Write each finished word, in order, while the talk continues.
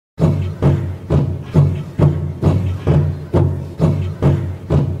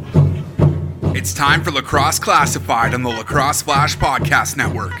It's time for Lacrosse Classified on the Lacrosse Flash Podcast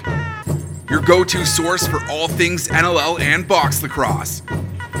Network. Your go-to source for all things NLL and box lacrosse.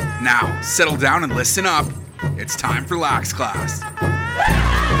 Now, settle down and listen up. It's time for Lax Class.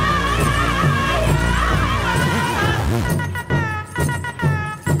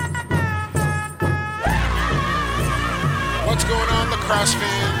 What's going on, lacrosse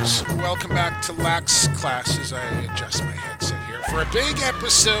fans? Welcome back to Lax Class as I adjust my headset here for a big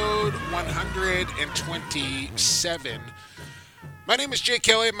episode 127. My name is Jake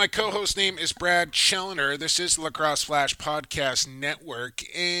Kelly. My co-host name is Brad Challoner. This is the Lacrosse Flash Podcast Network,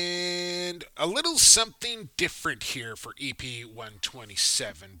 and a little something different here for EP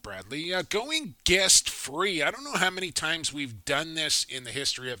 127, Bradley. Going guest-free. I don't know how many times we've done this in the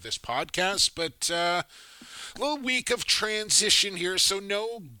history of this podcast, but a little week of transition here, so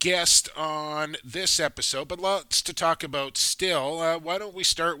no guest on this episode, but lots to talk about still. Why don't we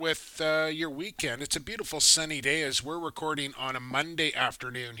start with your weekend? It's a beautiful sunny day as we're recording on a Monday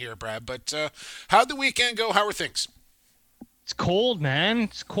afternoon here, Brad, but how'd the weekend go? How are things? It's cold, man.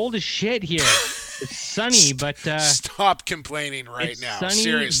 It's cold as shit here. It's sunny, but... Stop complaining right now, sunny,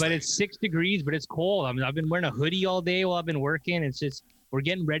 seriously. but it's 6 degrees, but it's cold. I mean, I've been wearing a hoodie all day while I've been working. It's just... We're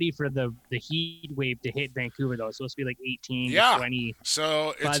getting ready for the heat wave to hit Vancouver, though. It's supposed to be like 18, 20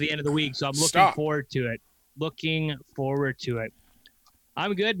 by the end of the week. So I'm looking forward to it.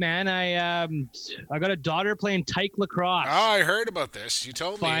 I'm good, man. I got a daughter playing Tyke lacrosse. Oh, I heard about this. You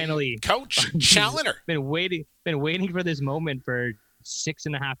told me. Finally. Coach Challoner. been waiting for this moment for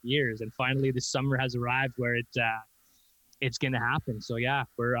 6.5 years, and finally this summer has arrived where it's going to happen. So yeah,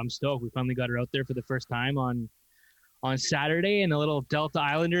 I'm stoked. We finally got her out there for the first time on Saturday in a little Delta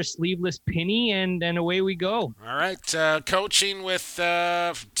Islander sleeveless pinny, and away we go. All right. Coaching with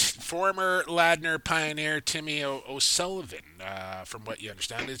former Ladner pioneer Timmy O'Sullivan, from what you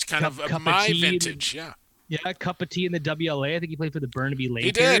understand. It's kind of my vintage, yeah. Yeah, a cup of tea in the WLA. I think he played for the Burnaby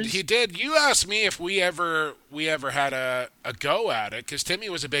Lakers. He did. You asked me if we ever had a go at it, because Timmy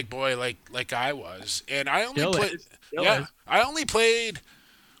was a big boy like I was. And I only played...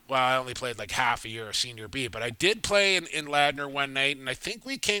 Well, I only played like half a year of Senior B, but I did play in Ladner one night, and I think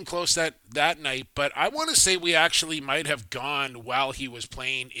we came close that night. But I want to say we actually might have gone while he was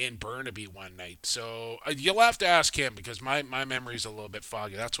playing in Burnaby one night. So you'll have to ask him, because my memory's a little bit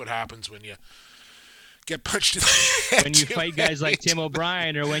foggy. That's what happens when you get punched in the head. When you fight guys like Tim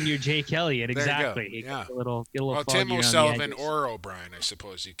O'Brien, or when you're Jake Elliott. Exactly. You go. Yeah. Get a little well, foggy Tim O'Sullivan or O'Brien, I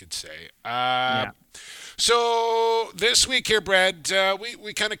suppose you could say. Yeah. So this week here, Brad,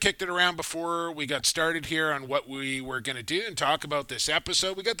 we kind of kicked it around before we got started here on what we were going to do and talk about this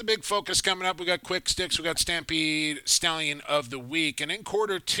episode. We got the big focus coming up. We got Quick Sticks. We got Stampede Stallion of the Week. And in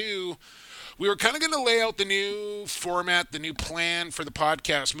quarter two, we were kind of going to lay out the new format, the new plan for the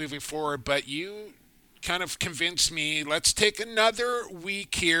podcast moving forward. But you kind of convinced me, let's take another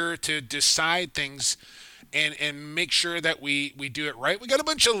week here to decide things and make sure that we do it right. We got a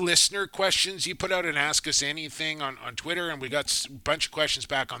bunch of listener questions. You put out an Ask Us Anything on Twitter, and we got a bunch of questions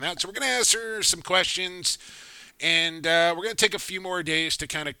back on that. So we're going to answer some questions, and we're going to take a few more days to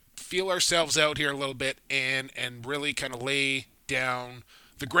kind of feel ourselves out here a little bit and really kind of lay down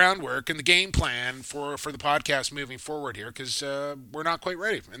the groundwork and the game plan for the podcast moving forward here, because we're not quite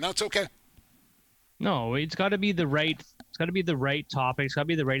ready, and that's okay. No, it's got to be the right topic. It's got to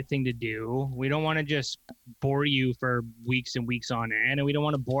be the right thing to do. We don't want to just bore you for weeks and weeks on end, and we don't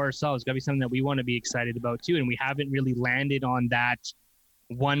want to bore ourselves. It's got to be something that we want to be excited about too, and we haven't really landed on that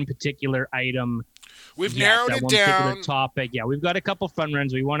one particular item. We've narrowed it down. Topic. Yeah, we've got a couple fun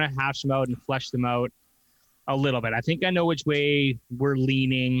runs. We want to hash them out and flesh them out a little bit. I think I know which way we're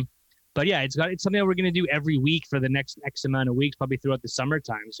leaning. But yeah, it's something that we're going to do every week for the next X amount of weeks, probably throughout the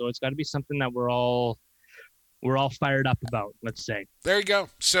summertime. So it's got to be something that we're all fired up about, let's say. There you go.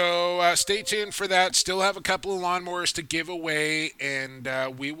 So stay tuned for that. Still have a couple of lawnmowers to give away, and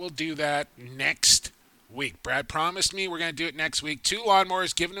we will do that next week. Brad promised me we're going to do it next week. 2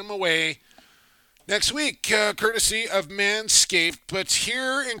 lawnmowers, giving them away next week, courtesy of Manscaped. But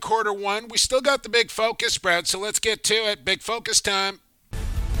here in quarter one, we still got the big focus, Brad, so let's get to it. Big focus time.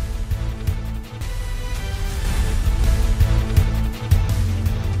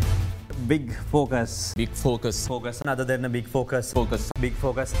 Big focus. Big focus. Focus. Other than a big focus. Focus. Big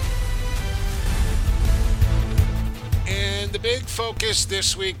focus. And the big focus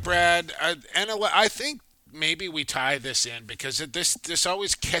this week, Brad, I think maybe we tie this in, because this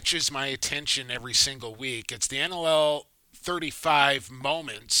always catches my attention every single week. It's the NLL 35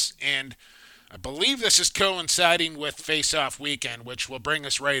 moments, and I believe this is coinciding with Face-Off Weekend, which will bring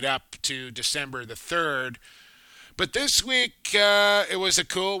us right up to December the 3rd. But this week, it was a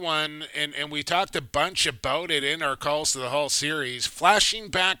cool one, and we talked a bunch about it in our Calls to the Hall series. Flashing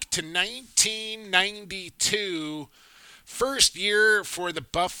back to 1992, first year for the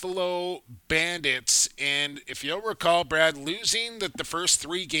Buffalo Bandits. And if you'll recall, Brad, losing the first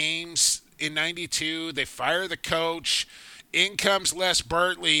 3 games in 92, they fire the coach. In comes Les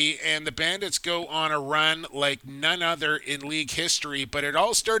Bartley, and the Bandits go on a run like none other in league history. But it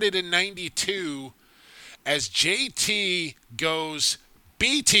all started in 92 as JT goes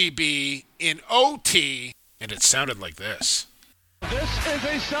BTB in OT, and it sounded like this. This is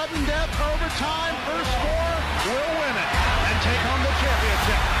a sudden death overtime. First score will win it and take home the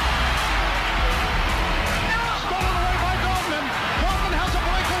championship. Stolen away by Goldman. Goldman has a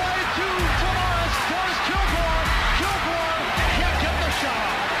breakaway to Tavares. Towards Kilgore. Kilgore can't get the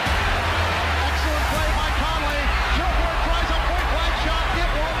shot. Excellent play by Conley. Kilgore tries a point-blank shot. It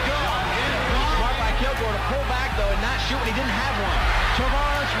won't go. Smart by Kilgore to pull back, though, and not shoot when he didn't have one.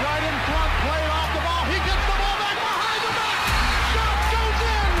 Tavares right in front, played off the ball. He gets the ball back behind the back. Shot goes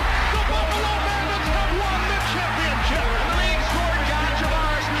in. The Buffalo Bandits have won the championship. The league scored. John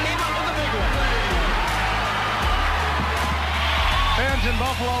Tavares came up with a big one. Fans in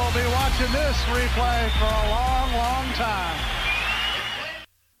Buffalo will be watching this replay for a long, long time.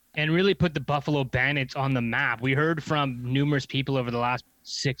 And really put the Buffalo Bandits on the map. We heard from numerous people over the last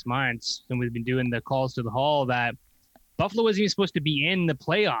 6 months, and we've been doing the Calls to the Hall, that Buffalo wasn't even supposed to be in the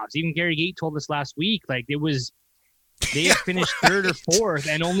playoffs. Even Gary Gate told us last week, like they had finished 3rd or 4th,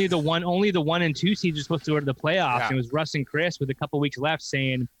 and only the 1 and 2 seeds are supposed to go to the playoffs. Yeah. And it was Russ and Chris with a couple weeks left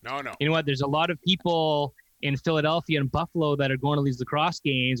saying, No. you know what, there's a lot of people in Philadelphia and Buffalo that are going to these lacrosse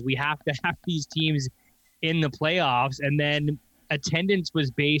games. We have to have these teams in the playoffs. And then attendance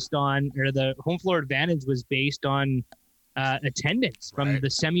was based on, or the home floor advantage was based on attendance from the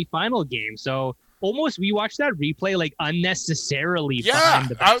semifinal game. So almost we watched that replay like unnecessarily. Yeah,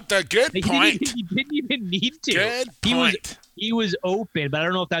 out the good like, point. He didn't even need to. Good point. He was open, but I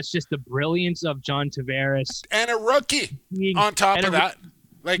don't know if that's just the brilliance of John Tavares And a rookie on top of that.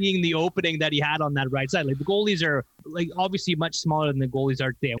 Like being the opening that he had on that right side. Like the goalies are like obviously much smaller than the goalies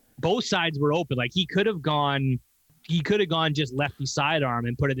are today. Both sides were open. Like he could have gone just lefty sidearm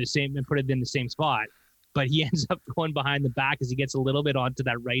and put it in the same spot. But he ends up going behind the back as he gets a little bit onto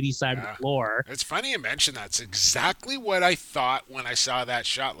that righty side of the floor. It's funny you mention that. It's exactly what I thought when I saw that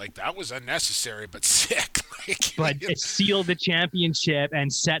shot. Like, that was unnecessary, but sick. But it sealed the championship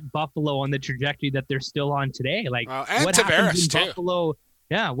and set Buffalo on the trajectory that they're still on today. Like, and what Tavares, happens in too. Buffalo?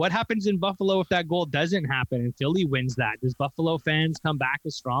 Yeah, what happens in Buffalo if that goal doesn't happen and Philly wins that? Does Buffalo fans come back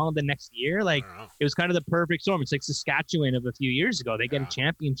as strong the next year? Like, it was kind of the perfect storm. It's like Saskatchewan of a few years ago. They get a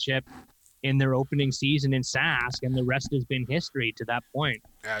championship in their opening season in Sask, and the rest has been history to that point.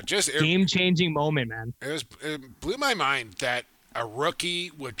 Game-changing moment, man. It blew my mind that a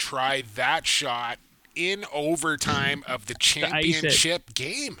rookie would try that shot in overtime of the championship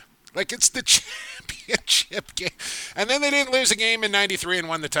game. Like, it's the championship game. And then they didn't lose a game in 93 and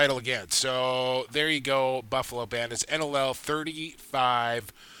won the title again. So there you go, Buffalo Bandits. NLL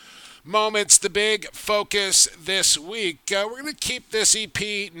 35 moments, the big focus this week. We're going to keep this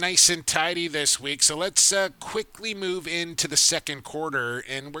EP nice and tidy this week. So let's quickly move into the second quarter,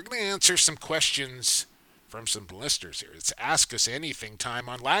 and we're going to answer some questions from some listeners here. It's Ask Us Anything time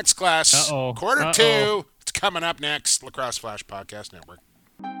on Lax Class. Quarter 2. It's coming up next. Lacrosse Flash Podcast Network.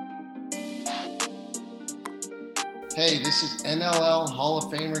 Hey, this is NLL Hall of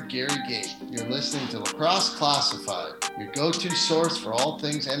Famer Gary Gate. You're listening to Lacrosse Classified, your go-to source for all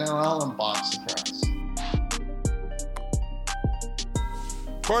things NLL and box lacrosse.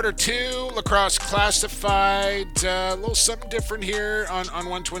 Quarter 2, Lacrosse Classified. A little something different here on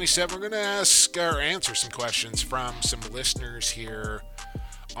 127. We're going to ask or answer some questions from some listeners here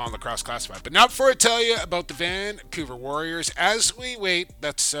on Lacrosse Classified. But now before I tell you about the Vancouver Warriors, as we wait,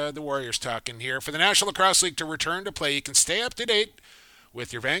 that's the Warriors talking here, for the National Lacrosse League to return to play, you can stay up to date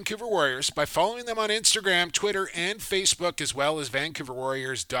with your Vancouver Warriors by following them on Instagram, Twitter, and Facebook, as well as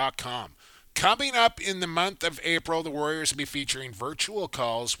VancouverWarriors.com. Coming up in the month of April, the Warriors will be featuring virtual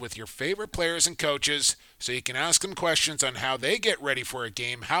calls with your favorite players and coaches, so you can ask them questions on how they get ready for a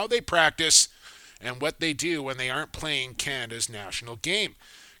game, how they practice, and what they do when they aren't playing Canada's national game.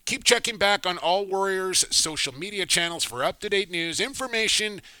 Keep checking back on all Warriors social media channels for up-to-date news,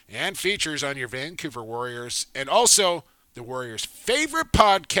 information, and features on your Vancouver Warriors, and also the Warriors' favorite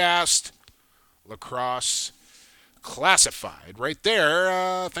podcast, Lacrosse Classified. Right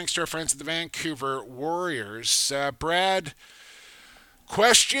there, thanks to our friends at the Vancouver Warriors. Brad,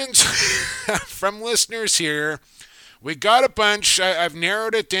 questions from listeners here. We got a bunch. I've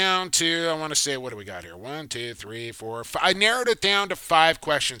narrowed it down to, I want to say, what do we got here? 1, 2, 3, 4, 5. I narrowed it down to 5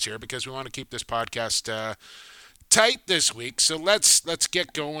 questions here because we want to keep this podcast tight this week. So let's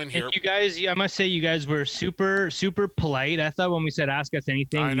get going here. And you guys, I must say, you guys were super, super polite. I thought when we said ask us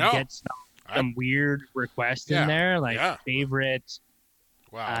anything, I know. we'd get some weird requests in there, like favorite.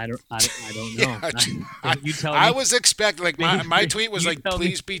 Wow. I don't know. Yeah, you tell I me. was expecting, like, my tweet was like, tell me.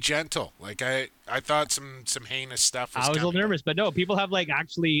 please be gentle. Like, I thought some heinous stuff was I was a little coming. nervous, but no, people have like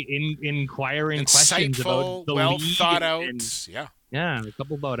actually inquiring questions Insightful, about the well league thought out. and- Yeah. Yeah, a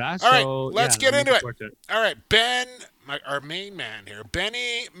couple about us. All right, so, let's yeah, get into it. forward to All right, Ben, our main man here,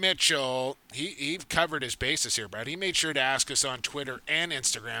 Benny Mitchell, he covered his bases here, Brad. He made sure to ask us on Twitter and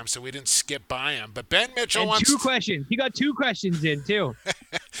Instagram, so we didn't skip by him. But Ben Mitchell And wants 2 questions. He got 2 questions in too.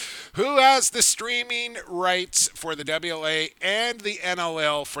 who has the streaming rights for the WLA and the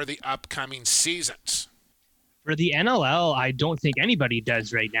NLL for the upcoming seasons? For the NLL, I don't think anybody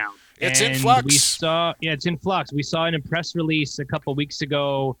does right now. It's in And flux. It's in flux. We saw it in a press release a couple weeks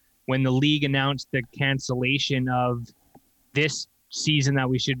ago when the league announced the cancellation of this season that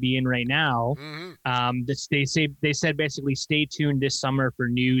we should be in right now. Mm-hmm. They said basically stay tuned this summer for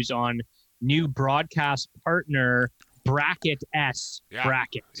news on new broadcast partner Bracket S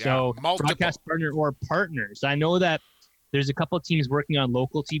bracket. Yeah. So Multiple. broadcast partner or partners. I know that there's a couple of teams working on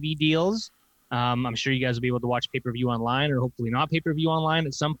local TV deals. I'm sure you guys will be able to watch pay-per-view online, or hopefully not pay-per-view online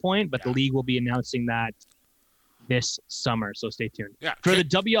at some point, but the league will be announcing that this summer, so stay tuned. Yeah. For the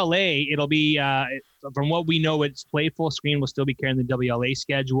WLA, it'll be, from what we know, it's Play Full Screen will still be carrying the WLA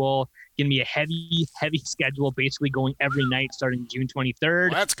schedule. Going to be a heavy schedule, basically going every night starting June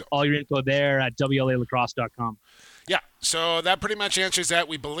 23rd. Let's go. All your info there at WLAlacrosse.com. Yeah, so that pretty much answers that.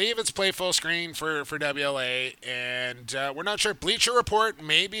 We believe it's Play Full Screen for WLA, and we're not sure. Bleacher Report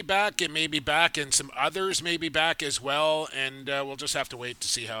may be back. It may be back, and some others may be back as well, and we'll just have to wait to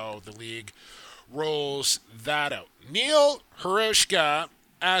see how the league rolls that out. Neil Harushka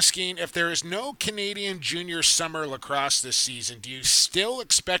asking, if there is no Canadian Junior Summer Lacrosse this season, do you still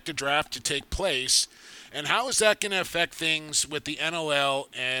expect a draft to take place? And how is that going to affect things with the NLL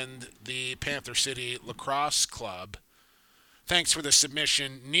and the Panther City Lacrosse Club? Thanks for the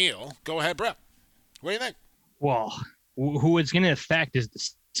submission, Neil. Go ahead, Brett. What do you think? Well, who it's going to affect is the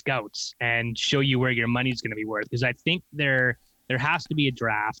scouts and show you where your money's going to be worth. Because I think there has to be a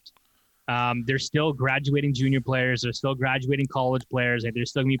draft. There's still graduating junior players. There's still graduating college players. And there's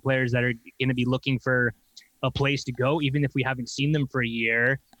still going to be players that are going to be looking for a place to go, even if we haven't seen them for a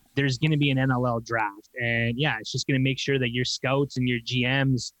year. There's going to be an NLL draft. And yeah, it's just going to make sure that your scouts and your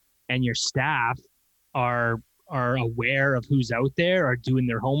GMs and your staff are aware of who's out there, are doing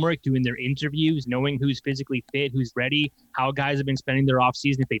their homework, doing their interviews, knowing who's physically fit, who's ready, how guys have been spending their off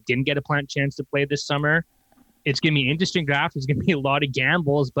season if they didn't get a chance to play this summer. It's going to be an interesting draft. There's going to be a lot of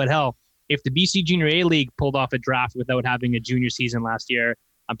gambles, but hell, if the BC Junior A League pulled off a draft without having a junior season last year,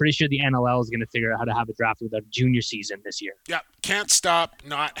 I'm pretty sure the NLL is going to figure out how to have a draft without a junior season this year. Yeah, can't stop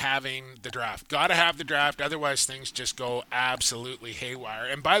not having the draft. Got to have the draft, otherwise things just go absolutely haywire.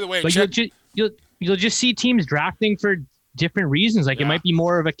 And by the way, but you'll just see teams drafting for different reasons. Like it might be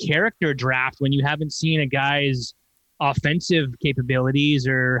more of a character draft when you haven't seen a guy's offensive capabilities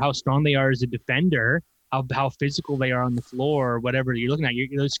or how strong they are as a defender, how physical they are on the floor, or whatever you're looking at.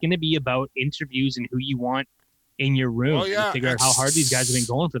 It's going to be about interviews and who you want in your room and figure out how hard these guys have been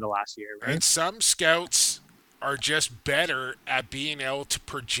going for the last year, right? And some scouts are just better at being able to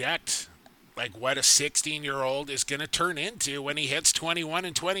project like what a 16-year-old is going to turn into when he hits 21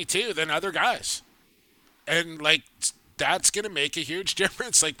 and 22 than other guys. And like that's going to make a huge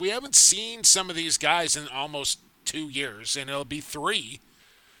difference. Like we haven't seen some of these guys in almost 2 years, and it'll be 3.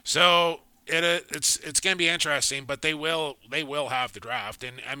 So it's going to be interesting, but they will have the draft,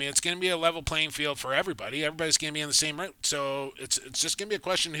 and I mean it's going to be a level playing field for everybody. Everybody's going to be in the same route, so it's just going to be a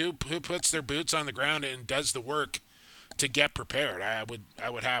question who puts their boots on the ground and does the work to get prepared. I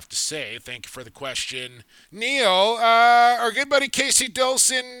would have to say. Thank you for the question, Neil. Our good buddy Casey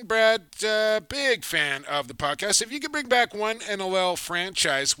Dulson, Brad, big fan of the podcast. If you could bring back one NLL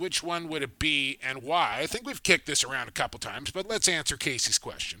franchise, which one would it be and why? I think we've kicked this around a couple times, but let's answer Casey's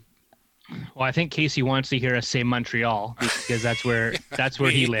question. Well, I think Casey wants to hear us say Montreal because that's where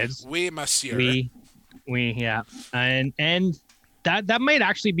he lives. Oui, monsieur. Yeah, and that might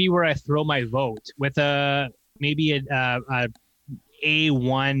actually be where I throw my vote with maybe a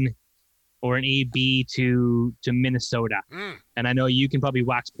A1 or an AB to Minnesota. And I know you can probably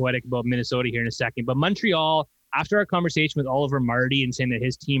wax poetic about Minnesota here in a second, but Montreal, after our conversation with Oliver Marty and saying that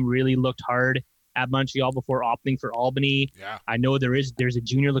his team really looked hard at Montreal before opting for Albany. Yeah. I know there's a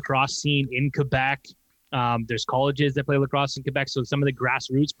junior lacrosse scene in Quebec. There's colleges that play lacrosse in Quebec, so some of the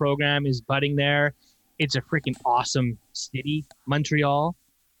grassroots program is budding there. It's a freaking awesome city, Montreal.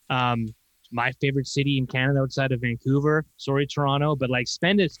 My favorite city in Canada outside of Vancouver. Sorry, Toronto, but like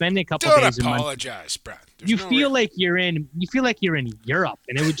spend a couple Don't days. apologize, Brad. You feel like you're in Europe,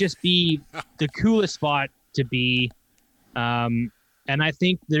 and it would just be the coolest spot to be. And I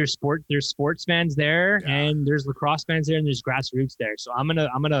think there's sports fans there, and there's lacrosse fans there, and there's grassroots there. So I'm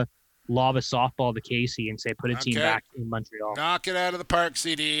gonna lob a softball to Casey and say put a team back in Montreal. Knock it out of the park,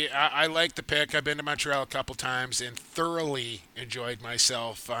 CD. I like the pick. I've been to Montreal a couple times and thoroughly enjoyed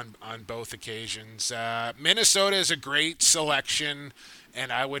myself on both occasions. Minnesota is a great selection,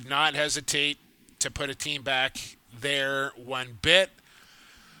 and I would not hesitate to put a team back there one bit.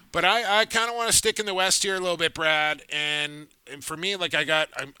 But I kind of want to stick in the West here a little bit, Brad. And for me, like I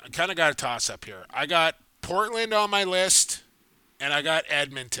kind of got a toss-up here. I got Portland on my list, and I got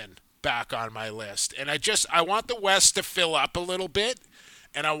Edmonton back on my list. And I want the West to fill up a little bit,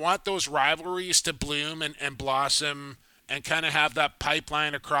 and I want those rivalries to bloom and blossom and kind of have that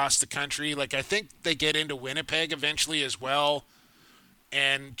pipeline across the country. Like I think they get into Winnipeg eventually as well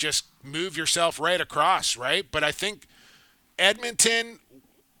and just move yourself right across, right? But I think Edmonton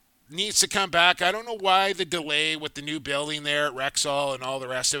needs to come back. I don't know why the delay with the new building there at Rexall and all the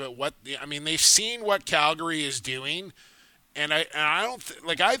rest of it. They've seen what Calgary is doing. And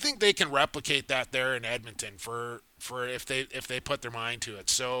I think they can replicate that there in Edmonton for if they put their mind to it.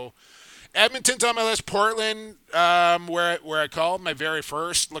 So Edmonton's on my list. Portland, where I called my very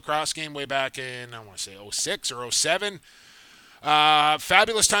first lacrosse game way back in, I want to say 06 or 07.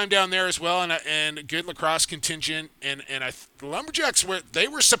 Fabulous time down there as well, and a good lacrosse contingent. And the Lumberjacks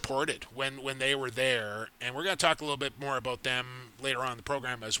were supported when they were there, and we're going to talk a little bit more about them later on in the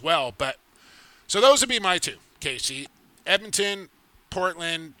program as well. But so those would be my two, Casey. Edmonton,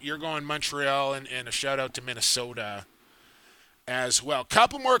 Portland, you're going Montreal, and a shout-out to Minnesota as well.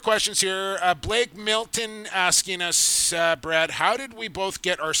 Couple more questions here. Blake Milton asking us, Brad, how did we both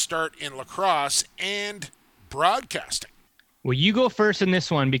get our start in lacrosse and broadcasting? Well, you go first in this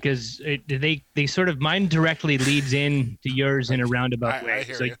one because they sort of mine directly leads in to yours in a roundabout way.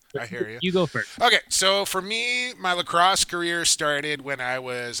 I hear you. You go first. Okay, so for me, my lacrosse career started when I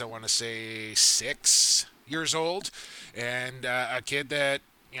was, I want to say, 6 years old. And a kid that,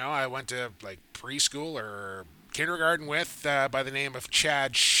 I went to like preschool or kindergarten with by the name of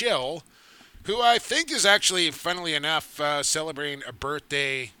Chad Schill, who I think is actually, funnily enough, celebrating a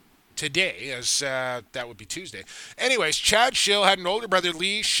birthday today, as that would be Tuesday. Anyways, Chad Schill had an older brother,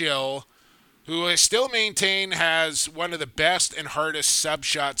 Lee Schill, who I still maintain has one of the best and hardest sub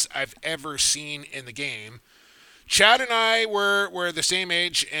shots I've ever seen in the game. Chad and I were the same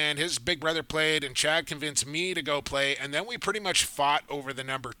age, and his big brother played, and Chad convinced me to go play, and then we pretty much fought over the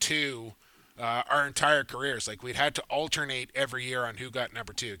number 2 our entire careers. Like, we'd had to alternate every year on who got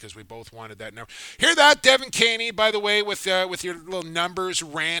number 2 because we both wanted that number. Hear that, Devin Caney, by the way, with your little numbers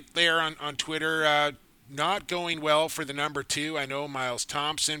rant there on Twitter. Not going well for the number 2. I know Miles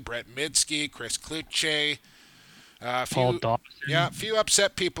Thompson, Brett Midsky, Chris Kluche. Paul Dawson. Yeah, a few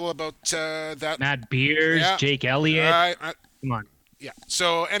upset people about that. Matt Beers, Jake Elliott. Come on. Yeah.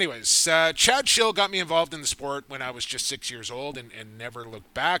 So anyways, Chad Schill got me involved in the sport when I was just 6 years old and never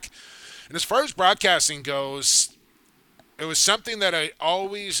looked back. And as far as broadcasting goes, it was something that I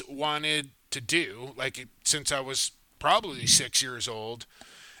always wanted to do, since I was probably 6 years old.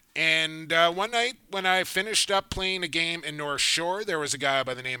 And one night when I finished up playing a game in North Shore, there was a guy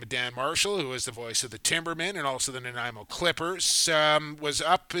by the name of Dan Marshall, who was the voice of the Timbermen and also the Nanaimo Clippers, was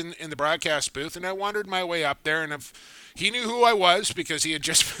up in the broadcast booth, and I wandered my way up there, and he knew who I was because he had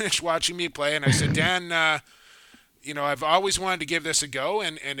just finished watching me play, and I said, Dan, I've always wanted to give this a go,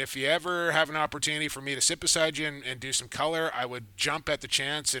 and if you ever have an opportunity for me to sit beside you and do some color, I would jump at the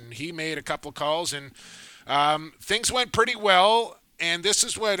chance. And he made a couple of calls, and things went pretty well. And this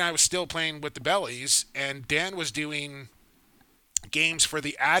is when I was still playing with the Bellies, and Dan was doing games for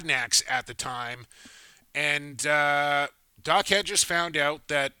the Adnacks at the time. And Doc Hedges found out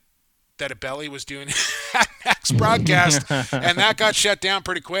that a Belly was doing Adnacks broadcast, and that got shut down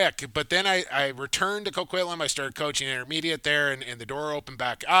pretty quick. But then I returned to Coquitlam. I started coaching intermediate there, and the door opened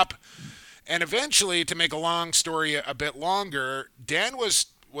back up. And eventually, to make a long story a bit longer, Dan was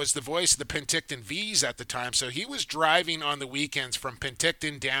the voice of the Penticton V's at the time, so he was driving on the weekends from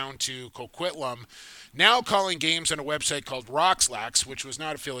Penticton down to Coquitlam, now calling games on a website called Roxlax, which was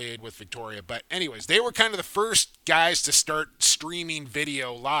not affiliated with Victoria. But anyways, they were kind of the first guys to start streaming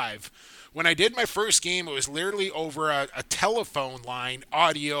video live. When I did my first game, it was literally over a telephone line,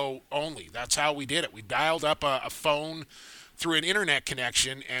 audio only. That's how we did it. We dialed up a phone through an internet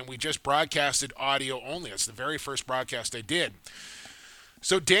connection, and we just broadcasted audio only. It's the very first broadcast I did.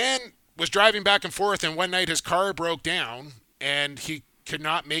 So Dan was driving back and forth, and one night his car broke down, and he could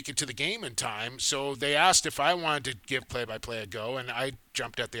not make it to the game in time. So they asked if I wanted to give play-by-play a go, and I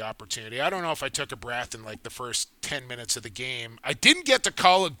jumped at the opportunity. I don't know if I took a breath in like the first 10 minutes of the game. I didn't get to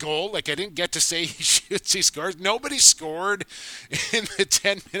call a goal. Like, I didn't get to say he shoots, he scores. Nobody scored in the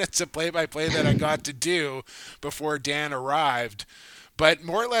 10 minutes of play-by-play that I got to do before Dan arrived. But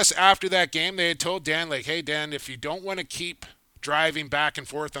more or less after that game, they had told Dan, like, hey, Dan, if you don't want to keep driving back and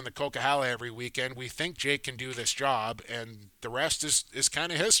forth on the Coquihalla every weekend, we think Jake can do this job, and the rest is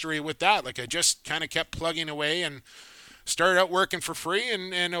kind of history with that. Like, I just kind of kept plugging away and started out working for free,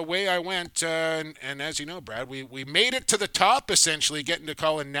 and away I went. And as you know, Brad, we made it to the top, essentially, getting to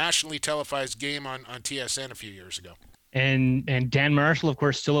call a nationally televised game on TSN a few years ago. And Dan Marshall, of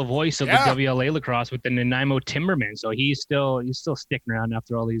course, still a voice of the WLA lacrosse with the Nanaimo Timbermen. So he's still sticking around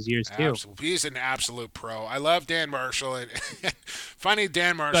after all these years too. Absolutely. He's an absolute pro. I love Dan Marshall. And funny,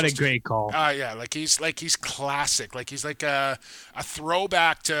 Dan Marshall got a great call. Yeah, he's classic. Like, he's like a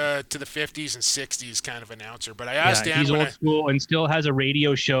throwback to the 50s and 60s kind of announcer. But I asked Dan, he's old school and still has a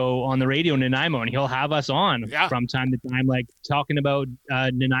radio show on the radio in Nanaimo, and he'll have us on from time to time, like talking about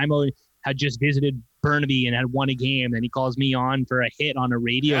Nanaimo had just visited Burnaby and had won a game, and he calls me on for a hit on a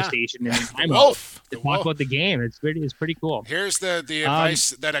radio station in Nanaimo to talk about the game. It's pretty cool. Here's the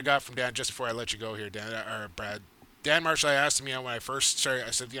advice that I got from Dan just before I let you go here, Dan or Brad. Dan Marshall, I asked him, when I first started,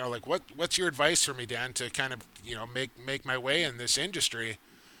 I said, like, what's your advice for me, Dan, to kind of, make my way in this industry?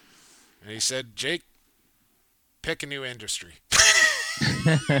 And he said, Jake, pick a new industry.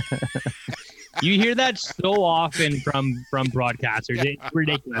 You hear that so often from broadcasters. It's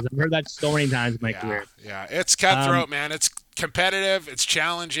ridiculous. I've heard that so many times in my career. Yeah, it's cutthroat, man. It's competitive. It's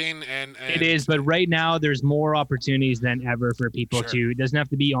challenging. And it is, but right now there's more opportunities than ever for people to. It doesn't have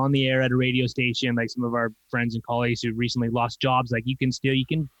to be on the air at a radio station like some of our friends and colleagues who recently lost jobs. Like, you can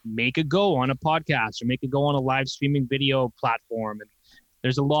make a go on a podcast or make a go on a live streaming video platform. And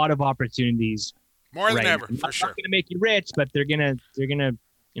there's a lot of opportunities. More than ever, for sure. Not going to make you rich, but they're gonna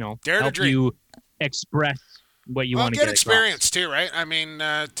help you express what you want to get experience across. Too, right? I mean,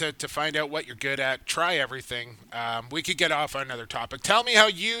 to find out what you're good at, try everything. We could get off on another topic. Tell me how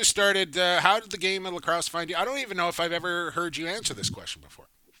you started. How did the game of lacrosse find you? I don't even know if I've ever heard you answer this question before.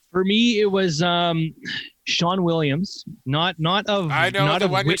 For me, it was Sean Williams, not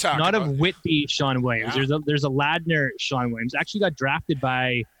of Whitby Sean Williams. Yeah. There's a Ladner Sean Williams. Actually got drafted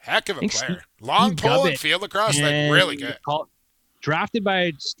by heck of a player. Long pole and field lacrosse, like really good. Drafted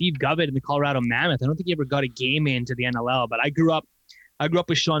by Steve Govett in the Colorado Mammoth. I don't think he ever got a game into the NLL, but I grew up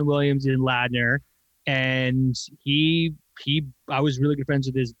with Sean Williams in Ladner, and I was really good friends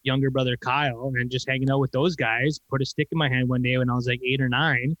with his younger brother Kyle, and just hanging out with those guys. Put a stick in my hand one day when I was like 8 or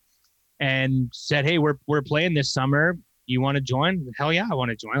 9, and said, "Hey, we're playing this summer. You want to join?" Hell yeah, I want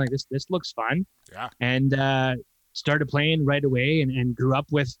to join. Like, this looks fun. Yeah. And started playing right away, and grew up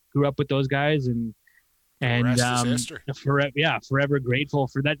with those guys, and forever grateful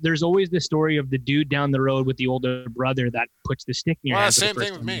for that. There's always the story of the dude down the road with the older brother that puts the stick in your hand. Same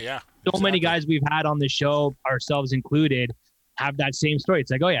thing with me, yeah. So many guys we've had on the show, ourselves included, have that same story.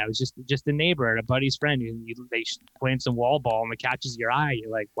 It's like, oh yeah, it was just a neighbor, a buddy's friend, and they playing some wall ball and it catches your eye. You're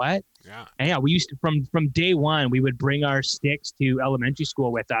like, what? Yeah. And yeah, we used to from day one, we would bring our sticks to elementary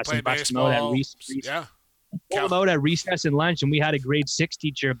school with us and bust them out at recess. Pull them out at recess and lunch, and we had a grade 6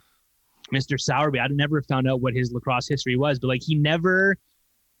 teacher, Mr. Sowerby. I never found out what his lacrosse history was, but like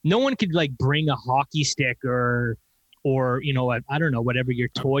no one could like bring a hockey stick or I don't know, whatever your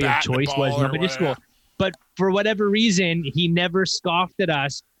toy of choice was. Nobody school. But for whatever reason, he never scoffed at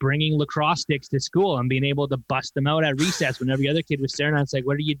us bringing lacrosse sticks to school and being able to bust them out at recess when every other kid was staring at us like,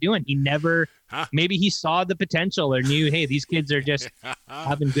 what are you doing? He never, maybe he saw the potential or knew, hey, these kids are just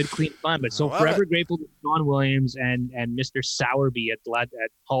having good, clean fun. But so forever grateful to Sean Williams and Mr. Sowerby at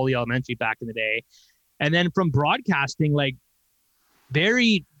Hawley Elementary back in the day. And then from broadcasting, like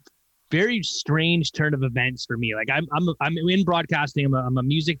very, very strange turn of events for me. Like I'm in broadcasting. I'm a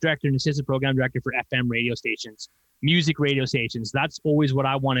music director and assistant program director for FM radio stations, music radio stations. That's always what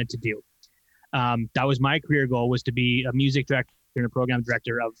I wanted to do. That was my career goal, was to be a music director and a program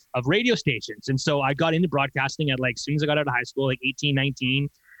director of radio stations. And so I got into broadcasting at as soon as I got out of high school, like 18, 19,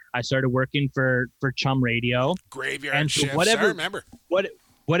 I started working for Chum Radio. Graveyard shifts, I remember.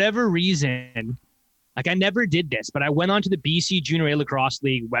 Whatever reason, like I never did this, but I went onto the BC Junior A Lacrosse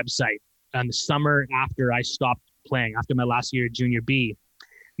League website the summer after I stopped playing, after my last year at Junior B.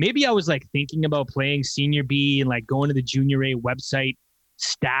 Maybe I was like thinking about playing Senior B and like going to the Junior A website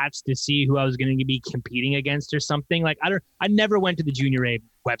stats to see who I was going to be competing against or something. Like I never went to the Junior A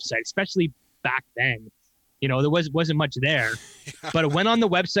website, especially back then. You know, there wasn't much there. But I went on the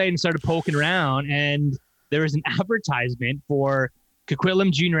website and started poking around, and there was an advertisement for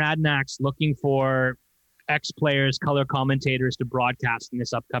Coquitlam Junior Adanacs looking for ex-players, color commentators to broadcast in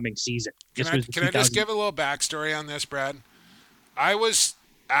this upcoming season. Can I just give a little backstory on this, Brad? I was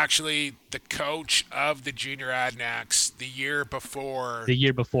actually the coach of the Junior Adanacs the year before. The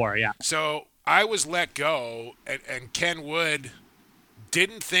year before, yeah. So I was let go, and Ken Wood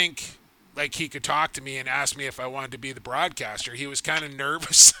didn't think like he could talk to me and ask me if I wanted to be the broadcaster. He was kind of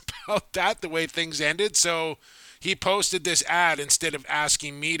nervous about that, the way things ended. So he posted this ad instead of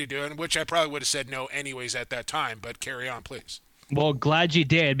asking me to do it, which I probably would have said no anyways at that time, but carry on, please. Well, glad you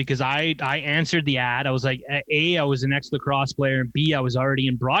did, because I answered the ad. I was like, A, I was an ex-lacrosse player, and B, I was already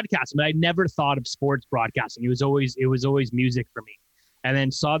in broadcasting, but I never thought of sports broadcasting. It was always music for me. And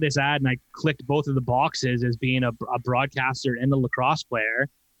then saw this ad, and I clicked both of the boxes as being a broadcaster and a lacrosse player.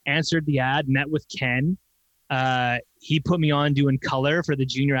 Answered the ad, met with Ken. He put me on doing color for the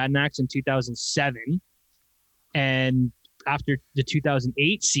Junior Adanacs in 2007. And after the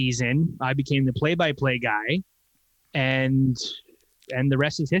 2008 season, I became the play-by-play guy. And the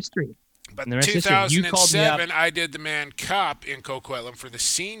rest is history. But in 2007, I did the Man Cup in Coquitlam for the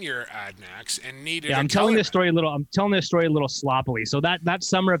senior Adanacs and needed. Yeah, I'm telling this story a little sloppily. So that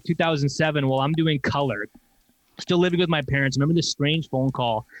summer of 2007, while I'm doing color, still living with my parents, remember this strange phone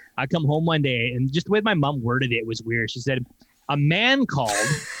call. I come home one day, and just the way my mom worded it was weird. She said, "A man called."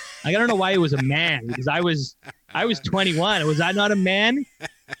 I don't know why it was a man, because I was 21. Was I not a man?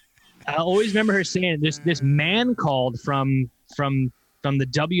 I always remember her saying this man called from the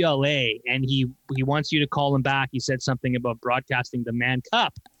WLA, and he wants you to call him back. He said something about broadcasting the Man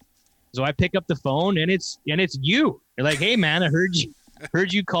Cup. So I pick up the phone, and it's you. You're like, "Hey man, I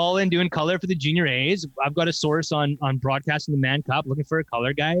heard you call in doing color for the Junior A's. I've got a source on broadcasting the Man Cup, looking for a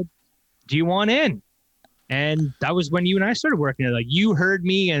color guy. Do you want in?" And that was when you and I started working. Like, you heard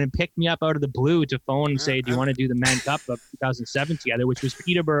me and picked me up out of the blue to phone and say, "Do you want to do the Man Cup of 2007 together?" Which was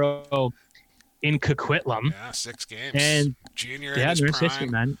Peterborough in Coquitlam. Yeah, 6 games. And Junior. Yeah, there's history,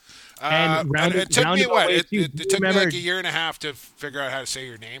 man. And it took me like a year and a half to figure out how to say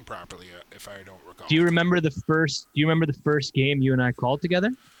your name properly, if I don't recall. Do you remember the first game you and I called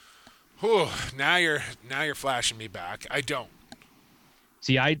together? Whew, now you're flashing me back. I don't.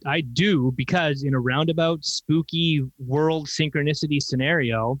 See, I do, because in a roundabout spooky world synchronicity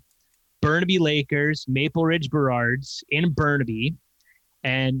scenario, Burnaby Lakers, Maple Ridge Burrards in Burnaby,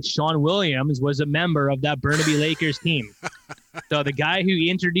 and Sean Williams was a member of that Burnaby Lakers team. So the guy who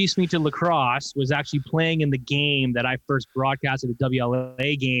introduced me to lacrosse was actually playing in the game that I first broadcasted, the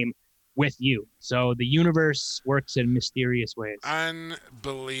WLA game, with you. So the universe works in mysterious ways.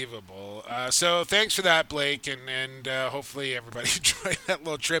 Unbelievable. So thanks for that, Blake, and hopefully everybody enjoyed that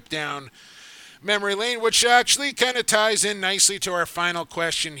little trip down memory lane, which actually kind of ties in nicely to our final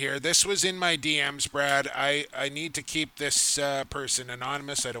question here. This was in my DMs, Brad. I need to keep this person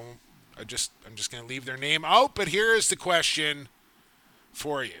anonymous. I'm just going to leave their name out, but here is the question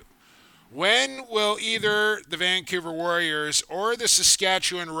for you. When will either the Vancouver Warriors or the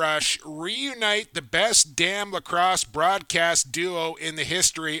Saskatchewan Rush reunite the best damn lacrosse broadcast duo in the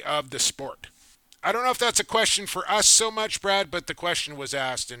history of the sport? I don't know if that's a question for us so much, Brad, but the question was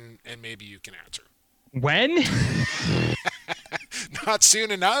asked, and maybe you can answer. When? Not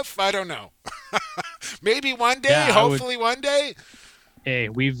soon enough? I don't know. Maybe one day, hopefully one day. Hey,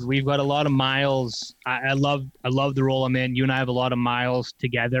 we've got a lot of miles. I love the role I'm in. You and I have a lot of miles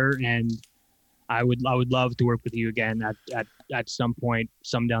together, and I would love to work with you again at some point,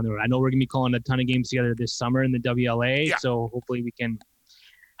 some down the road. I know we're gonna be calling a ton of games together this summer in the WLA, so hopefully we can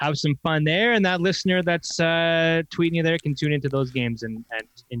have some fun there, and that listener that's tweeting you there can tune into those games and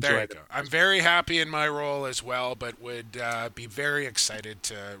enjoy them. Go. I'm very happy in my role as well, but would be very excited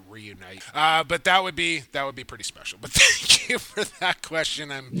to reunite. But that would be pretty special. But thank you for that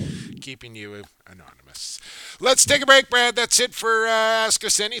question. I'm keeping you anonymous. Let's take a break, Brad. That's it for Ask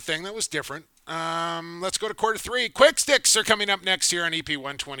Us Anything. That was different. Let's go to quarter 3. Quick Sticks are coming up next here on EP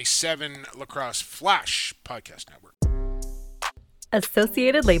 127 Lacrosse Flash Podcast Network.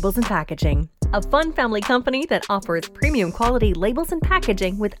 Associated Labels and Packaging, a fun family company that offers premium quality labels and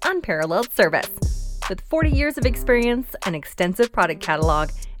packaging with unparalleled service. With 40 years of experience, an extensive product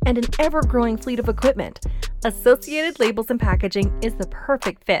catalog, and an ever-growing fleet of equipment, Associated Labels and Packaging is the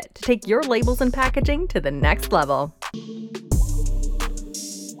perfect fit to take your labels and packaging to the next level.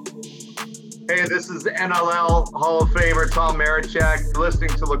 Hey, this is NLL Hall of Famer Tom Marichek. You're listening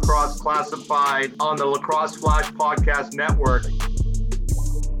to Lacrosse Classified on the Lacrosse Flash Podcast Network.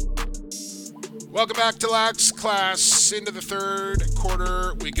 Welcome back to Lax Class. Into the third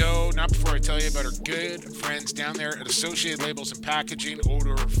quarter we go. Not before I tell you about our good friends down there at Associated Labels and Packaging.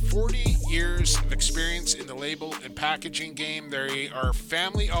 Over 40 years of experience in the label and packaging game. They are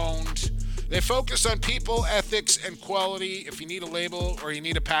family owned. They focus on people, ethics, and quality. If you need a label or you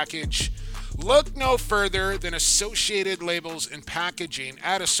need a package, look no further than Associated Labels and Packaging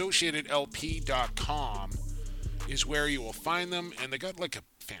at associatedlp.com is where you will find them. And they got like a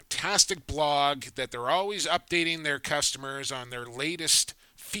fantastic blog that they're always updating their customers on their latest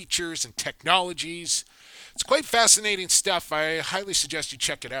features and technologies. It's quite fascinating stuff. I highly suggest you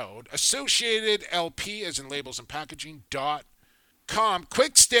check it out. Associated LP, as in labels and packaging.com.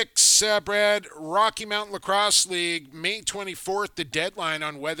 Quick Sticks, Brad, Rocky Mountain Lacrosse League, May 24th, the deadline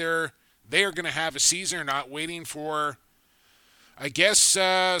on whether they are going to have a season or not, waiting for, I guess,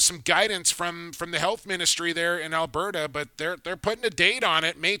 some guidance from the health ministry there in Alberta, but they're putting a date on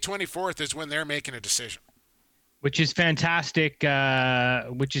it. May 24th is when they're making a decision. Which is fantastic.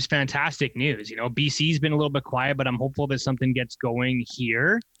 Which is fantastic news. You know, BC's been a little bit quiet, but I'm hopeful that something gets going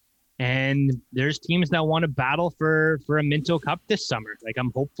here. And there's teams that want to battle for a Minto Cup this summer. Like,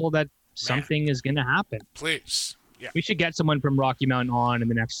 I'm hopeful that something is going to happen. Please. Yeah. We should get someone from Rocky Mountain on in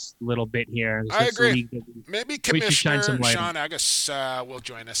the next little bit here. I agree. Maybe Commissioner Sean Agus will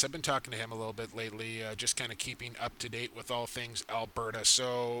join us. I've been talking to him a little bit lately, just kind of keeping up to date with all things Alberta.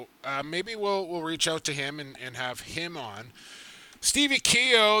 So maybe we'll reach out to him and have him on. Stevie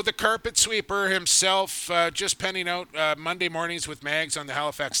Keogh, the carpet sweeper himself, just penning out Monday mornings with Mags on the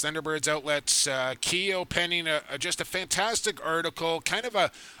Halifax Thunderbirds outlets. Keogh penning just a fantastic article, kind of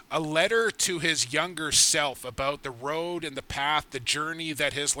a letter to his younger self about the road and the path, the journey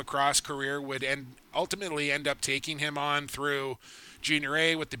that his lacrosse career would ultimately end up taking him on through Junior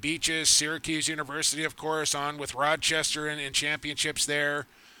A with the Beaches, Syracuse University, of course, on with Rochester and championships there.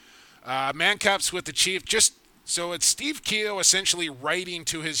 Mancaps with the Chief. So it's Steve Keogh essentially writing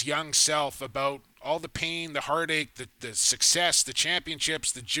to his young self about all the pain, the heartache, the success, the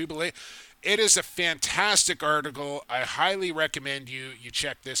championships, the jubilee. It is a fantastic article. I highly recommend you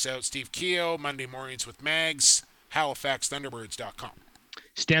check this out. Steve Keogh, Monday Mornings with Mags, HalifaxThunderbirds.com.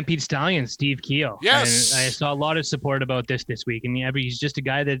 Stampede Stallion, Steve Keogh. Yes. And I saw a lot of support about this week. And he's just a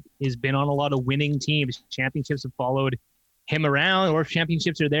guy that has been on a lot of winning teams. Championships have followed him around, or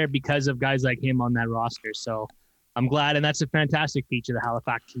championships are there because of guys like him on that roster. So I'm glad, and that's a fantastic feature that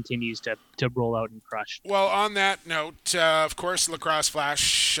Halifax continues to roll out and crush. Well, on that note, of course, Lacrosse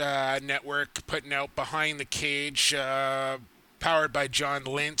Flash Network putting out Behind the Cage, powered by John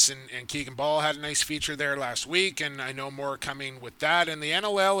Lintz and Keegan Ball had a nice feature there last week, and I know more coming with that. And the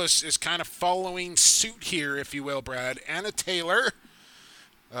NLL is kind of following suit here, if you will, Brad. Anna Taylor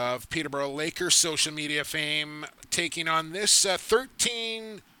of Peterborough Lakers social media fame, taking on this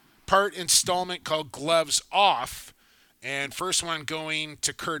 13-part installment called Gloves Off, and first one going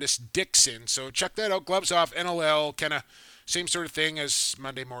to Curtis Dixon. So check that out, Gloves Off, NLL, kind of same sort of thing as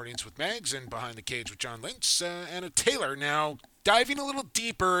Monday Mornings with Mags and Behind the Cage with John Lintz. Anna Taylor now diving a little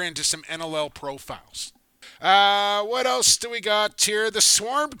deeper into some NLL profiles. What else do we got here? The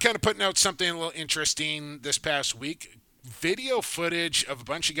Swarm kind of putting out something a little interesting this past week. Video footage of a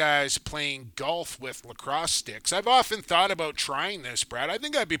bunch of guys playing golf with lacrosse sticks. I've often thought about trying this, Brad. I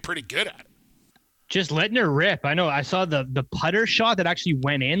think I'd be pretty good at it. Just letting her rip. I know I saw the putter shot that actually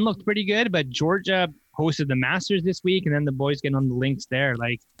went in looked pretty good, but Georgia hosted the Masters this week, and then the boys getting on the links there.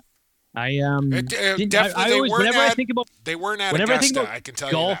 Like, they weren't at Augusta, I can tell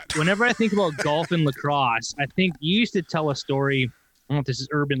you that. Whenever I think about golf and lacrosse, I think you used to tell a story. I don't know if this is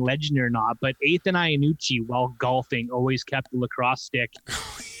urban legend or not, but Ethan Iannucci, while golfing, always kept the lacrosse stick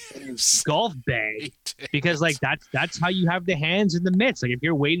in his golf bag because, like, that's how you have the hands in the mitts. Like, if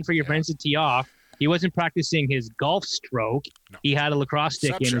you're waiting for your friends to tee off, he wasn't practicing his golf stroke. No. He had a lacrosse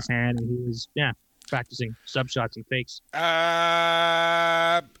stick in his hand, and he was practicing sub shots and fakes.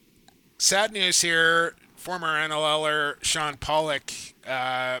 Sad news here. Former NLLer Sean Pollock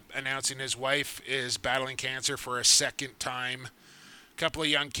announcing his wife is battling cancer for a second time. Couple of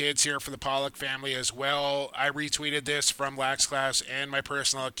young kids here for the Pollock family as well. I retweeted this from Lax Class and my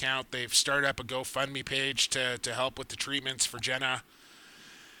personal account. They've started up a GoFundMe page to help with the treatments for Jenna.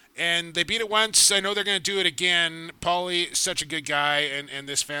 And they beat it once. I know they're going to do it again. Paulie, such a good guy, and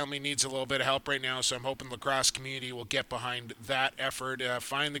this family needs a little bit of help right now, so I'm hoping the lacrosse community will get behind that effort.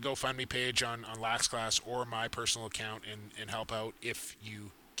 Find the GoFundMe page on Lax Class or my personal account and help out if you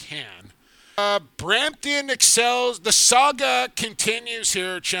can. Brampton excels. The saga continues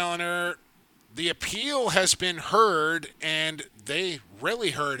here, Challoner. The appeal has been heard, and they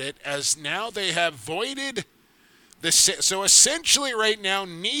really heard it, as now they have voided So essentially right now,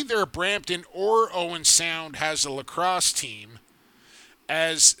 neither Brampton or Owen Sound has a lacrosse team,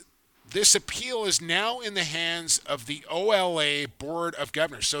 as this appeal is now in the hands of the OLA Board of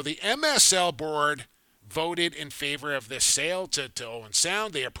Governors. So the MSL board voted in favor of this sale to Owen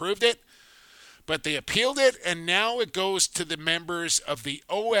Sound. They approved it, but they appealed it, and now it goes to the members of the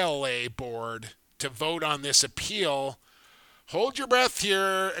OLA board to vote on this appeal. Hold your breath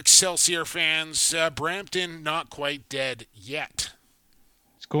here, Excelsior fans. Brampton not quite dead yet.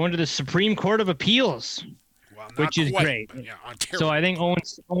 It's going to the Supreme Court of Appeals. Which is great. Yeah, so I think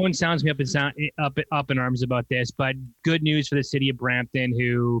Owen sounds me up in arms about this, but good news for the city of Brampton,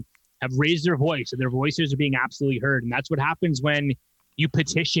 who have raised their voice, and their voices are being absolutely heard. And that's what happens when you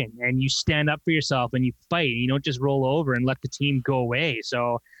petition and you stand up for yourself and you fight. You don't just roll over and let the team go away.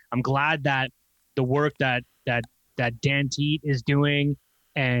 So I'm glad that the work that Dan Teat is doing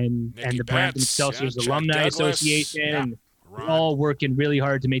and the Brampton Excelsiors Alumni Association and all working really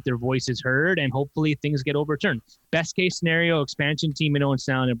hard to make their voices heard, and hopefully things get overturned. Best case scenario, expansion team in Owen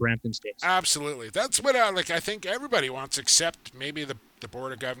Sound and Brampton stays. Absolutely. That's what I think everybody wants, except maybe the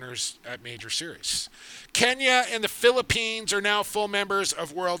Board of Governors at Major Series. Kenya and the Philippines are now full members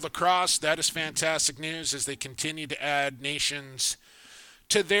of World Lacrosse. That is fantastic news as they continue to add nations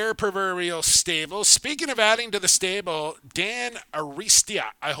to their proverbial stable. Speaking of adding to the stable, Dan Aristia,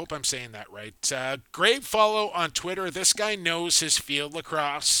 I hope I'm saying that right. Great follow on Twitter. This guy knows his field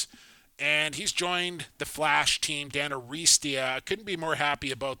lacrosse, and he's joined the Flash team. Dan Aristia, I couldn't be more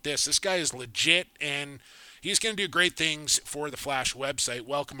happy about this. This guy is legit, and he's going to do great things for the Flash website.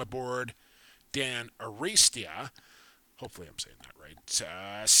 Welcome aboard, Dan Aristia. Hopefully I'm saying that right.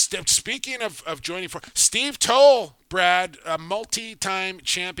 Speaking of joining for Steve Toll, Brad, a multi-time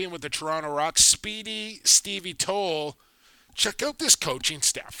champion with the Toronto Rock, Speedy Stevie Toll. Check out this coaching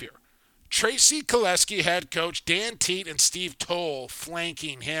staff here. Tracy Koleski, head coach, Dan Teat, and Steve Toll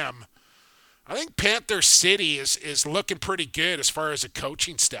flanking him. I think Panther City is looking pretty good as far as the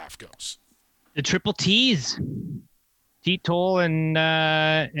coaching staff goes. The triple T's, Teat, Toll, and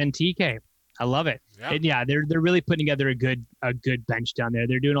TK. I love it. Yep. And yeah, they're really putting together a good bench down there.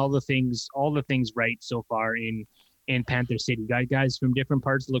 They're doing all the things right so far in Panther City. You got guys from different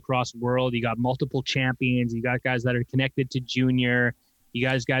parts of the lacrosse world. You got multiple champions. You got guys that are connected to junior. You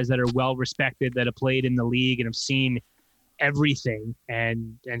guys that are well respected, that have played in the league and have seen everything.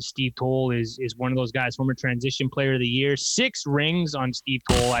 And Steve Toll is one of those guys, former transition player of the year. 6 rings on Steve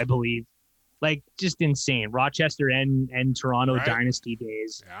Toll, I believe. Like, just insane. Rochester and Toronto dynasty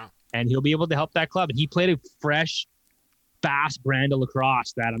days. Yeah. And he'll be able to help that club. And he played a fresh, fast brand of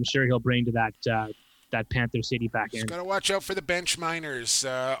lacrosse that I'm sure he'll bring to that Panther City back end. Just got to watch out for the bench miners.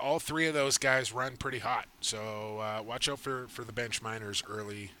 All 3 of those guys run pretty hot. So watch out for the bench miners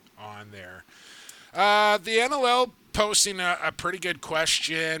early on there. The NLL posting a pretty good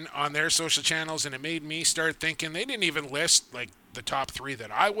question on their social channels, and it made me start thinking they didn't even list like the top 3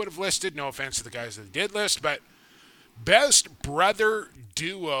 that I would have listed. No offense to the guys that did list, but best brother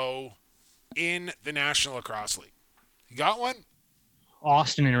duo in the National Lacrosse League. You got one?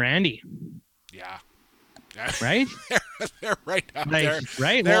 Austin and Randy. Yeah. Right? they're right up there.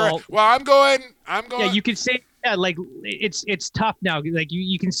 Right? Well, I'm going. Yeah, you could say like it's tough now. Like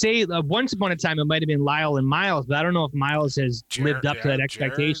you can say once upon a time it might have been Lyle and Miles, but I don't know if Miles has lived up to that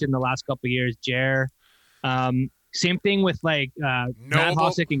expectation the last couple of years. Same thing with like Matt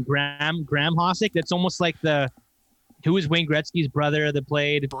Hosick and Graham Hosick. That's almost like who was Wayne Gretzky's brother that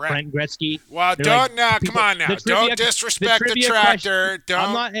played Brent Gretzky? Well, come on now. Don't disrespect the tractor.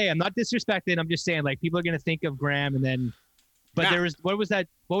 I'm not disrespecting. I'm just saying, like, people are going to think of Graham and then, but there was, what was that?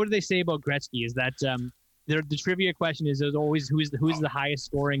 What would they say about Gretzky? Is that, the trivia question is there's always who's the highest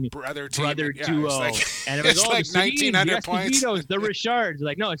scoring brother duo. And it was it's like 1,900 points. The Richards.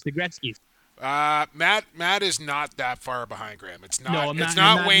 Like, no, it's the Gretzkys. Matt is not that far behind Graham. It's not. No, it's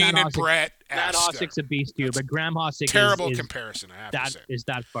not Wayne Matt and Brett. Matt Hosick's a beast too, but Graham Hosick terrible comparison. I have to say is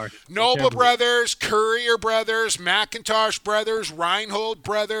that far. Noble brothers, Courier brothers, McIntosh brothers, Reinhold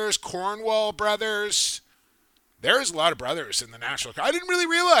brothers, Cornwall brothers. There's a lot of brothers in the National. I didn't really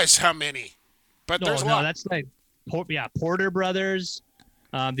realize how many, but there's a lot. That's like, Porter brothers.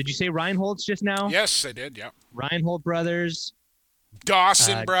 Did you say Reinhold's just now? Yes, I did. Yeah, Reinhold brothers.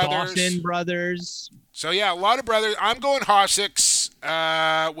 Dawson brothers. So yeah, a lot of brothers. I'm going Hosicks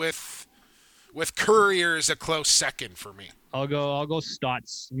with Courier as a close second for me. I'll go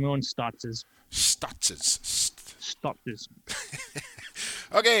Stotts. I'm going Stottses. Stottses.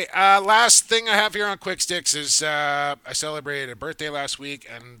 Okay, last thing I have here on Quick Sticks is I celebrated a birthday last week,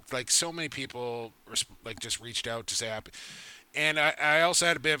 and like so many people just reached out to say happy. And I also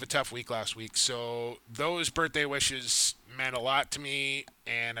had a bit of a tough week last week, so those birthday wishes meant a lot to me,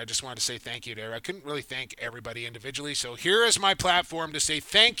 and I just wanted to say thank you to everyone. I couldn't really thank everybody individually, so here is my platform to say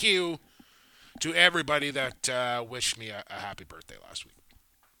thank you to everybody that wished me a happy birthday last week.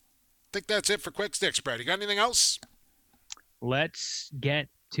 I think that's it for Quick Sticks, Brad. You got anything else? Let's get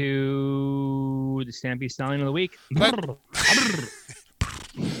to the Stampede Stallion of the Week.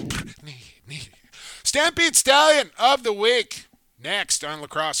 Stampede Stallion of the Week. Next on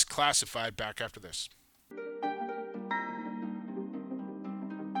Lacrosse Classified. Back after this.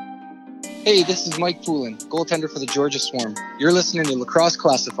 Hey, this is Mike Poulin, goaltender for the Georgia Swarm. You're listening to Lacrosse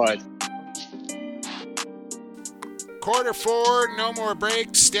Classified. Quarter 4, no more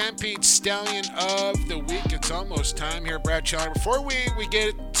breaks. Stampede Stallion of the Week. It's almost time here, Brad Chandler. Before we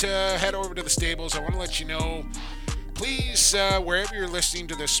get head over to the stables, I want to let you know, please, wherever you're listening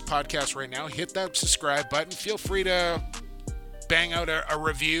to this podcast right now, hit that subscribe button. Feel free to bang out a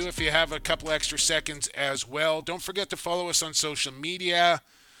review if you have a couple extra seconds as well. Don't forget to follow us on social media.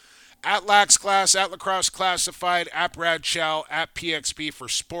 At LaxClass, at Lacrosse Classified, at Brad Chow, at PXP for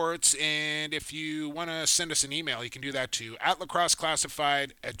Sports. And if you want to send us an email, you can do that too, at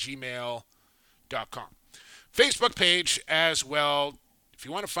lacrosseclassified@gmail.com. Facebook page as well. If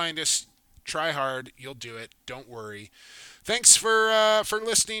you want to find us, try hard. You'll do it. Don't worry. Thanks for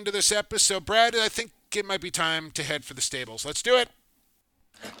listening to this episode. Brad, I think it might be time to head for the stables. Let's do it.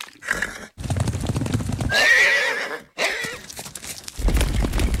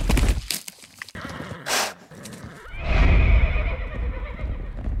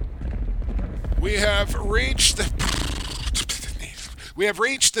 We have reached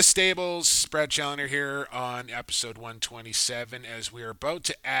the stables. Brad Challenger here on episode 127 as we are about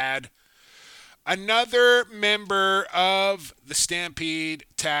to add another member of the Stampede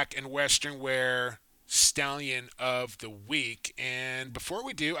Tack and Western Wear Stallion of the Week. And before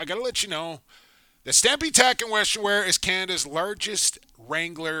we do, I got to let you know the Stampede Tack and Western Wear is Canada's largest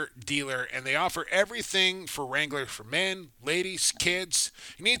Wrangler dealer, and they offer everything for Wrangler for men, ladies, kids.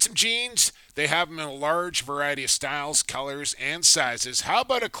 You need some jeans? They have them in a large variety of styles, colors, and sizes. How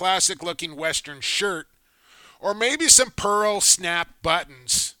about a classic-looking Western shirt? Or maybe some pearl snap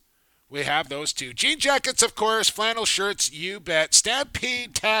buttons. We have those too. Jean jackets, of course, flannel shirts, you bet.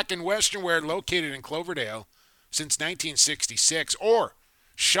 Stampede Tack and Western Wear located in Cloverdale since 1966. Or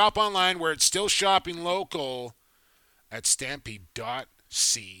shop online where it's still shopping local at stampede.ca.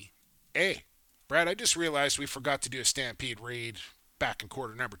 Brad, I just realized we forgot to do a Stampede read back in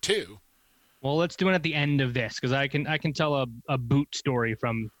quarter number 2. Well, let's do it at the end of this because I can tell a boot story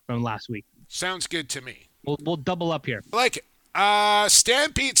from last week. Sounds good to me. We'll double up here. I like it.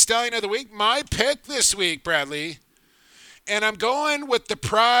 Stampede Stallion of the Week, my pick this week, Bradley. And I'm going with the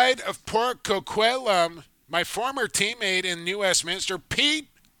pride of Port Coquitlam. My former teammate in New Westminster, Pete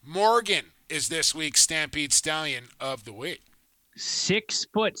Morgan, is this week's Stampede Stallion of the Week.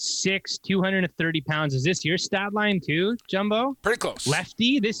 6'6", 230 pounds. Is this your stat line too, Jumbo? Pretty close.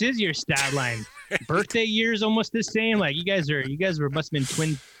 Lefty, this is your stat line. Birthday year's almost the same. Like you guys must have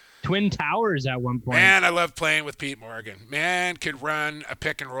been twin towers at one point. Man, I love playing with Pete Morgan. Man could run a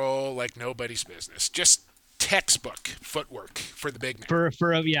pick and roll like nobody's business. Just textbook footwork for the big man.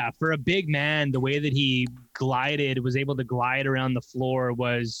 For a big man, the way that he was able to glide around the floor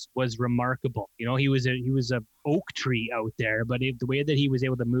was remarkable. You know, he was a oak tree out there, but the way that he was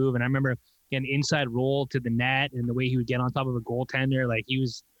able to move, and I remember an inside roll to the net, and the way he would get on top of a goaltender, like he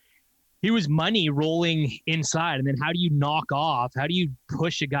was money rolling inside. And then how do you knock off? How do you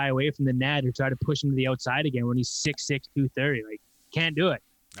push a guy away from the net or try to push him to the outside again when he's 6'6", 230? Like, can't do it.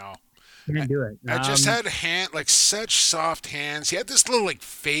 No. Can't do it. I just had such soft hands. He had this little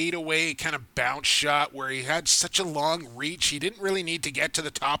fade away kind of bounce shot where he had such a long reach. He didn't really need to get to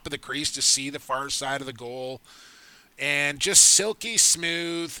the top of the crease to see the far side of the goal. And just silky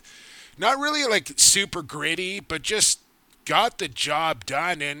smooth. Not really super gritty, but just got the job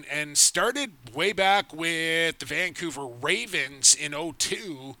done and started way back with the Vancouver Ravens in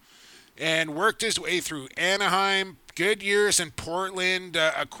 2002 and worked his way through Anaheim, good years in Portland,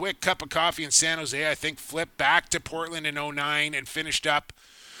 a quick cup of coffee in San Jose, I think flipped back to Portland in 2009 and finished up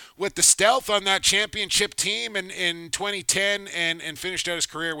with the stealth on that championship team in 2010 and finished out his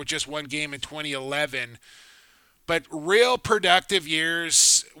career with just one game in 2011. But real productive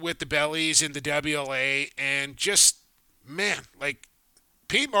years with the Bellies in the WLA and just, man,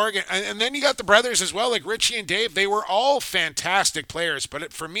 Pete Morgan, and then you got the brothers as well, like Richie and Dave. They were all fantastic players,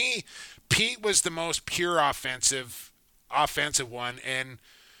 but for me, Pete was the most pure offensive one. And,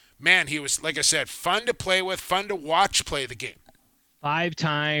 man, he was, like I said, fun to play with, fun to watch play the game.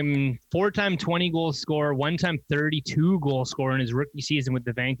 4-time 20-goal scorer, one-time 32-goal scorer in his rookie season with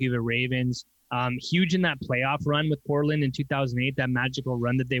the Vancouver Ravens. Huge in that playoff run with Portland in 2008, that magical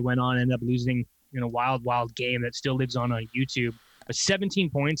run that they went on, ended up losing in a wild game that still lives on YouTube. But 17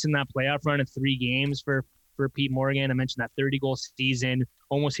 points in that playoff run in 3 games for Pete Morgan. I mentioned that 30-goal season,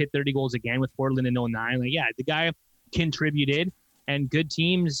 almost hit 30 goals again with Portland in 2009. Like, yeah, the guy contributed, and good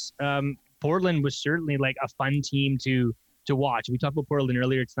teams. Portland was certainly like a fun team to watch. We talked about Portland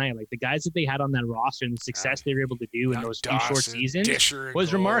earlier tonight. Like the guys that they had on that roster and the success they were able to do in those 2 short seasons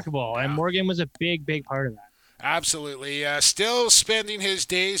was remarkable. Yeah. And Morgan was a big part of that. Absolutely. Still spending his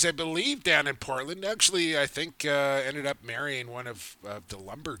days, I believe, down in Portland. Actually, I think ended up marrying one of the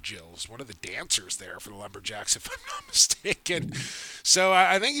Lumberjills, one of the dancers there for the Lumberjacks, if I'm not mistaken. So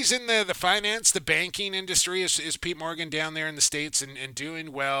I think he's in the finance, the banking industry is Pete Morgan down there in the States and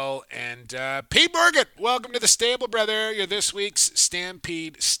doing well. And Pete Morgan, welcome to the stable, brother. You're this week's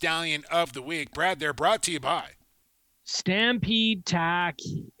Stampede Stallion of the Week. Brad, they're brought to you by Stampede Tack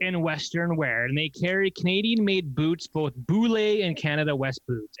and Western Wear, and they carry Canadian-made boots, both Boule and Canada West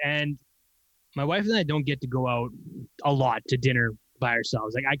boots. And my wife and I don't get to go out a lot to dinner by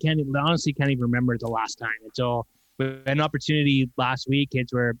ourselves. Like I honestly can't even remember the last time. And so we had an opportunity last week.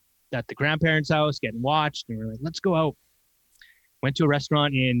 Kids were at the grandparents' house getting watched, and we're like, let's go out. Went to a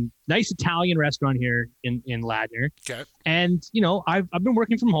restaurant nice Italian restaurant here in Ladner. Okay. And, I've been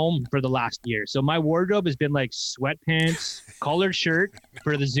working from home for the last year. So my wardrobe has been like sweatpants, collared shirt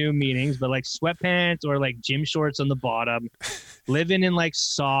for the Zoom meetings, but like sweatpants or like gym shorts on the bottom, living in like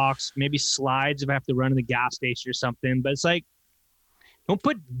socks, maybe slides if I have to run to the gas station or something. But it's like, don't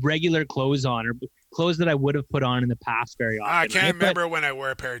put regular clothes on or clothes that I would have put on in the past very often. I can't remember when I wore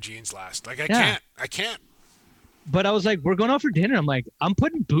a pair of jeans last. Like I can't. But I was like, we're going out for dinner. I'm like, I'm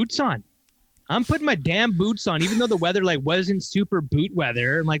putting boots on. I'm putting my damn boots on, even though the weather like wasn't super boot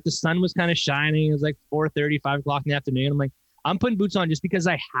weather. And like the sun was kind of shining. It was like 4:30, 5 o'clock in the afternoon. I'm like, I'm putting boots on just because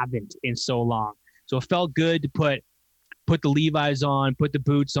I haven't in so long. So it felt good to put the Levi's on, put the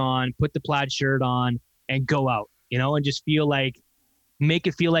boots on, put the plaid shirt on, and go out, and just make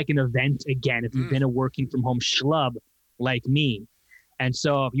it feel like an event again. If you've been a working from home schlub like me. And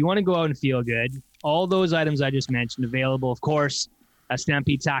so if you want to go out and feel good, all those items I just mentioned available, of course, at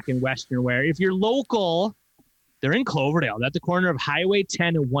Stampede Tack and Western Wear. If you're local, they're in Cloverdale. They're at the corner of Highway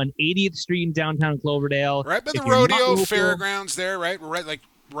 10 and 180th Street in downtown Cloverdale. Right by the rodeo fairgrounds there, right? We're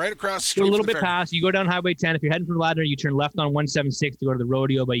right across the street. A little bit past. You go down Highway 10. If you're heading from Ladner, you turn left on 176 to go to the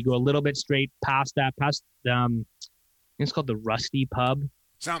rodeo, but you go a little bit straight past that, I think it's called the Rusty Pub.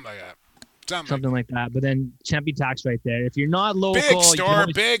 Something like that. Something like that. But then Stampede Tack's right there. If you're not local, big store,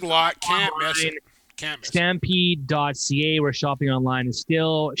 big lot, can't miss it. Stampede.ca, where shopping online is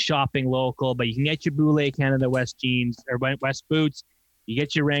still shopping local, but you can get your Boule Canada West jeans or West boots. You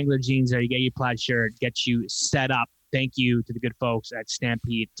get your Wrangler jeans there. You get your plaid shirt. Get you set up. Thank you to the good folks at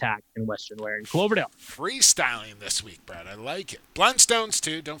Stampede Tack and Western Wear in Cloverdale. Freestyling this week, Brad. I like it. Blundstones,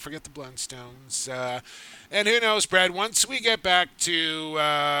 too. Don't forget the Blundstones. And who knows, Brad, once we get back to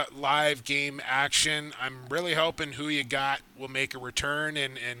live game action, I'm really hoping Who You Got will make a return.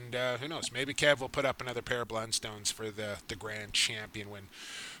 And who knows, maybe Kev will put up another pair of Blundstones for the grand champion win.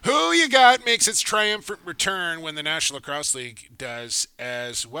 Who You Got makes its triumphant return when the National Lacrosse League does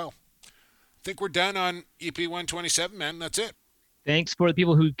as well. I think we're done on EP 127, man. That's it. Thanks for the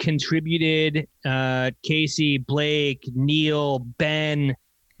people who contributed. Casey, Blake, Neil, Ben,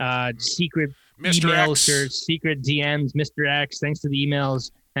 secret Mr. emails X. or secret DMs, Mr. X. Thanks to the emails.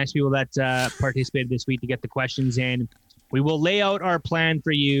 Thanks to people that participated this week to get the questions in. We will lay out our plan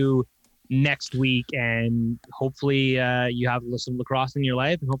for you next week, and hopefully you have some lacrosse in your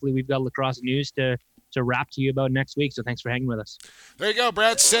life, and hopefully we've got lacrosse news to rap to you about next week. So thanks for hanging with us. There you go.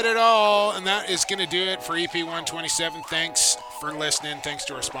 Brad said it all, and that is going to do it for EP 127. Thanks for listening. Thanks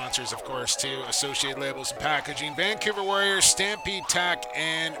to our sponsors, of course, to Associated Labels and Packaging, Vancouver Warriors, Stampede Tack,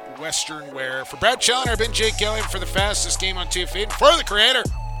 and Western Wear. For Brad Challoner, I've been Jake Gilliam for the fastest game on 2 feet. For the creator,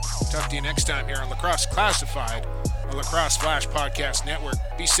 talk to you next time here on Lacrosse Classified, a Lacrosse Flash Podcast Network.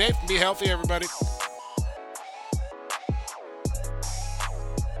 Be safe and be healthy, everybody.